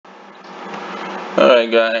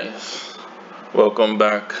Alright guys, welcome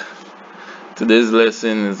back. Today's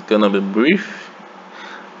lesson is gonna be brief,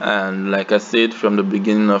 and like I said from the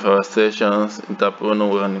beginning of our sessions, ETAP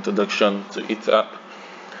 101 Introduction to ETAP.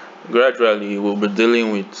 Gradually we'll be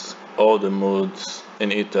dealing with all the modes in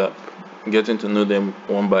ETAP, getting to know them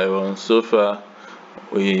one by one. So far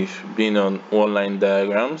we've been on one-line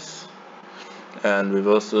diagrams, and we've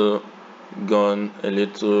also gone a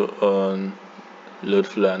little on load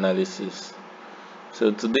flow analysis. So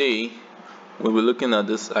today we'll be looking at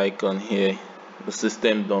this icon here, the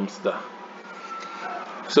system dumpster.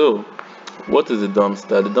 So what is the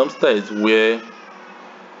dumpster? The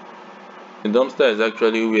dumpster is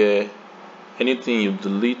actually where anything you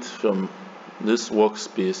delete from this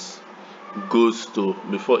workspace goes to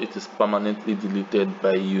before it is permanently deleted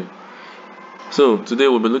by you. So today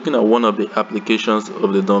we'll be looking at one of the applications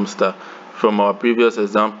of the dumpster from our previous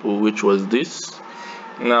example, which was this.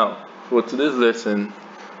 Now for today's lesson,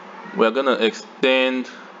 we're gonna extend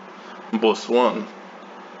bus 1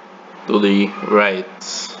 to the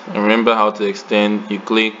right. And remember how to extend: you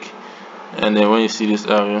click, and then when you see this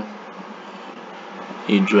arrow,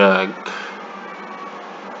 you drag.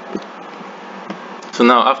 So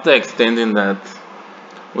now after extending that,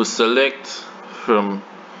 we'll select from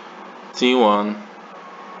T1,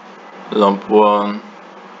 lump 1,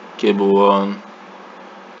 cable 1,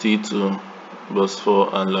 T2, bus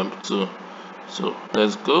 4, and lump 2. So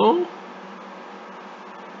let's go.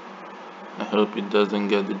 I hope it doesn't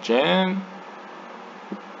get the jam.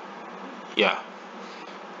 Yeah.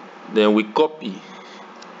 Then we copy,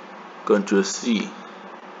 Ctrl C.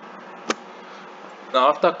 Now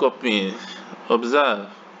after copying, observe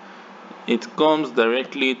it comes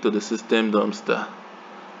directly to the system dumpster.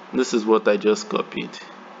 This is what I just copied.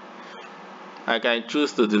 I can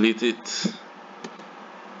choose to delete it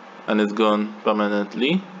and it's gone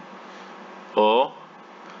permanently, or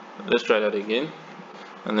let's try that again,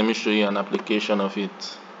 and let me show you an application of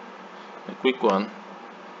it, a quick one.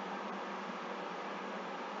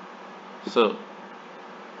 So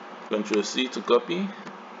Ctrl C to copy,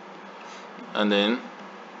 and then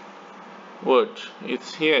watch,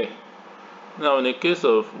 it's here. Now in the case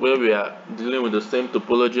of where we are dealing with the same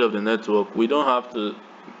topology of the network, we don't have to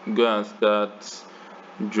go and start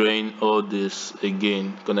drawing all this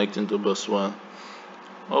again, connecting to bus 1.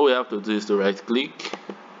 All we have to do is to right click.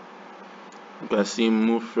 You can see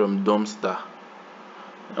move from dumpster,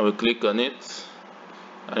 and we click on it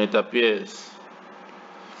and it appears.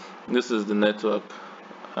 This is the network,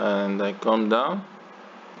 and I come down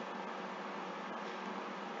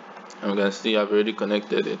and we can see I've already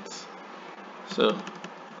connected it. So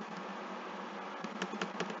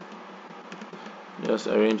just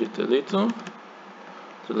arrange it a little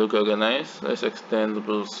to look organized. Let's extend the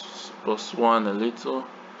bus 1 a little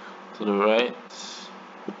to the right.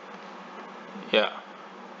 Yeah,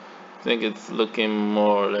 I think it's looking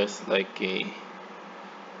more or less like a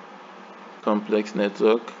complex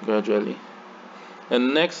network gradually.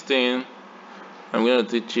 And the next thing I'm going to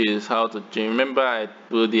teach you is how to change. Remember I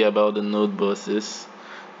told you about the node buses,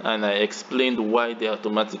 and I explained why they are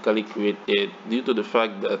automatically created due to the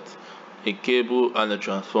fact that a cable and a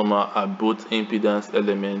transformer are both impedance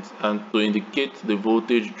elements, and to indicate the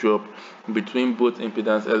voltage drop between both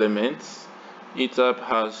impedance elements, ETAP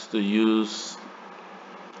has to use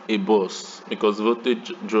a bus, because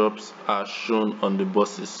voltage drops are shown on the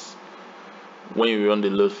buses when you run the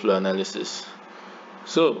load flow analysis.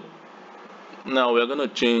 So now we're going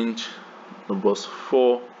to change the bus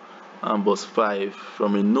 4 and bus 5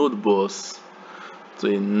 from a node bus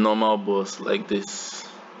to a normal bus like this.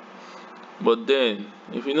 But then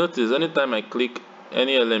if you notice, anytime I click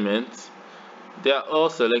any element, they are all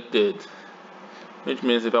selected, which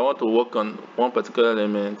means if I want to work on one particular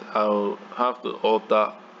element, I'll have to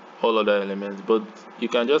alter all other elements. But you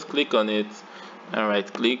can just click on it and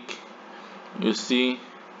right click, you see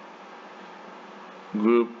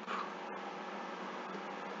group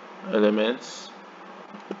elements.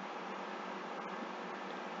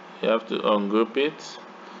 You have to ungroup it,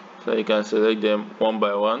 so you can select them one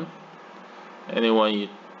by one, anyone you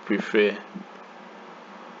prefer.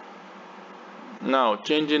 Now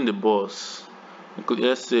changing the bus,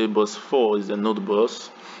 let's say bus 4 is the node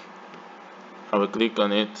bus. I will click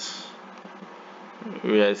on it,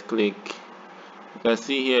 right click. You can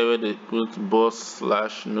see here where they put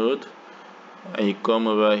bus/node, and you come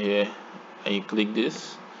over here and you click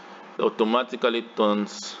this, it automatically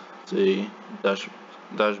turns to a dash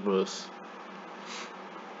bus.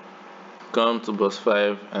 Come to bus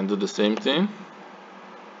 5 and do the same thing.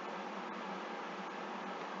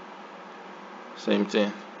 Same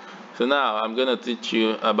thing. So now I'm going to teach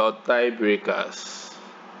you about tiebreakers.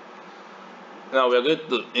 Now we're going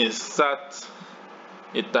to insert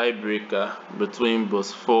a tiebreaker between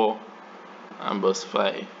bus 4 and bus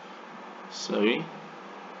 5. Sorry.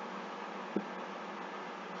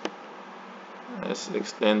 Let's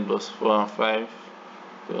extend bus 4 and 5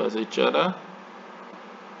 towards each other.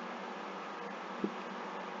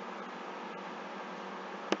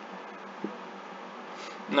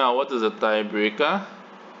 Now, what is a tiebreaker?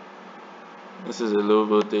 This is a low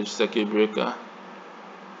voltage circuit breaker,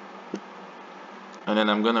 and then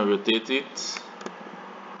I'm going to rotate it.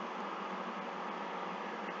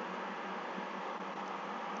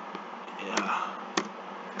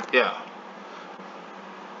 Yeah,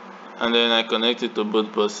 and then I connect it to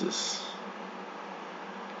both buses.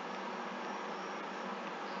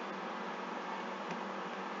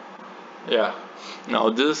 Yeah,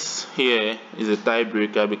 now this here is a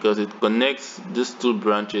tiebreaker because it connects these two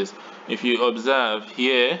branches. If you observe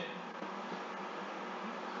here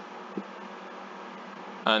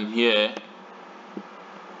and here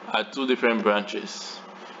are two different branches.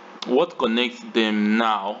 What connects them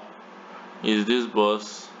now is this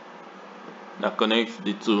bus that connects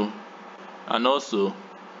the two, and also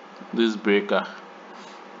this breaker,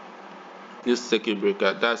 this circuit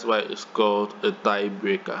breaker. That's why it's called a tie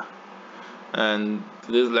breaker. And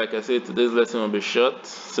today's, like I said, today's lesson will be short,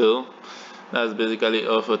 so that's basically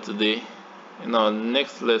all for today. In our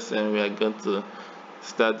next lesson, we are going to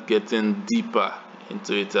start getting deeper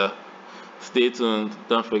into it. Stay tuned.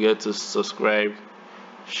 Don't forget to subscribe,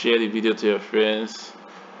 share the video to your friends,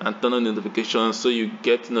 and turn on notifications so you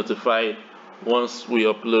get notified once we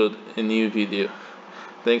upload a new video.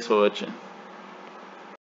 Thanks for watching.